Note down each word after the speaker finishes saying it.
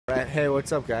Hey,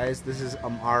 what's up, guys? This is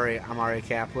Ari. I'm Ari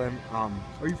Kaplan. Where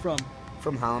are you from?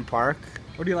 From Highland Park.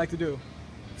 What do you like to do?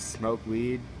 Smoke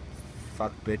weed,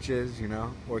 fuck bitches,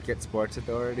 work at Sports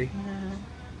Authority.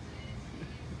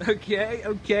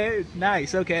 Okay,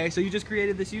 nice. Okay, so you just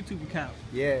created this YouTube account.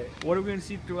 Yeah, What are we gonna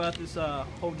see throughout this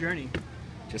whole journey?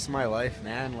 just my life,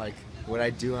 man. Like what I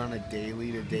do on a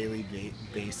daily to daily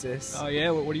basis. Oh yeah,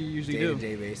 what do you usually Day to do?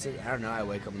 day basis. I don't know. I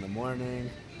wake up in the morning,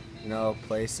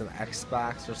 play some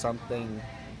Xbox or something,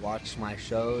 watch my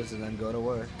shows, and then go to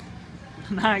work.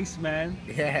 Nice, man.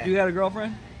 Yeah. You got a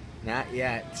girlfriend? Not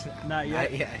yet. Not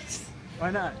yet? Not yet. Why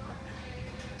not?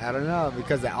 I don't know,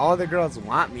 because all the girls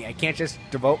want me. I can't just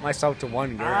devote myself to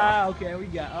one girl. Ah, okay, we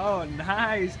got. Oh,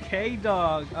 nice,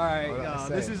 K-Dog. All right, What did I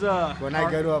say? this is When I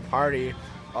go to a party,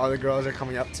 all the girls are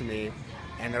coming up to me,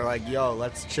 and they're like, "Yo,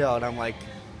 let's chill." And I'm like,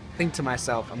 think to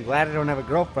myself, I'm glad I don't have a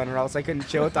girlfriend, or else I couldn't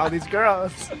chill with all these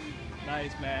girls.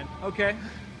 Nice, man. Okay.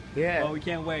 Yeah. Well, we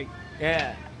can't wait.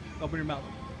 Yeah. Open your mouth.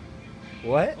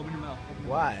 What? Open your mouth. Open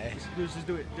your Why? mouth. Just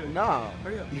do it. Do it. No.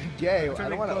 Hurry up. You're gay. Turn I the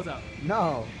don't want clothes to. out.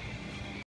 No.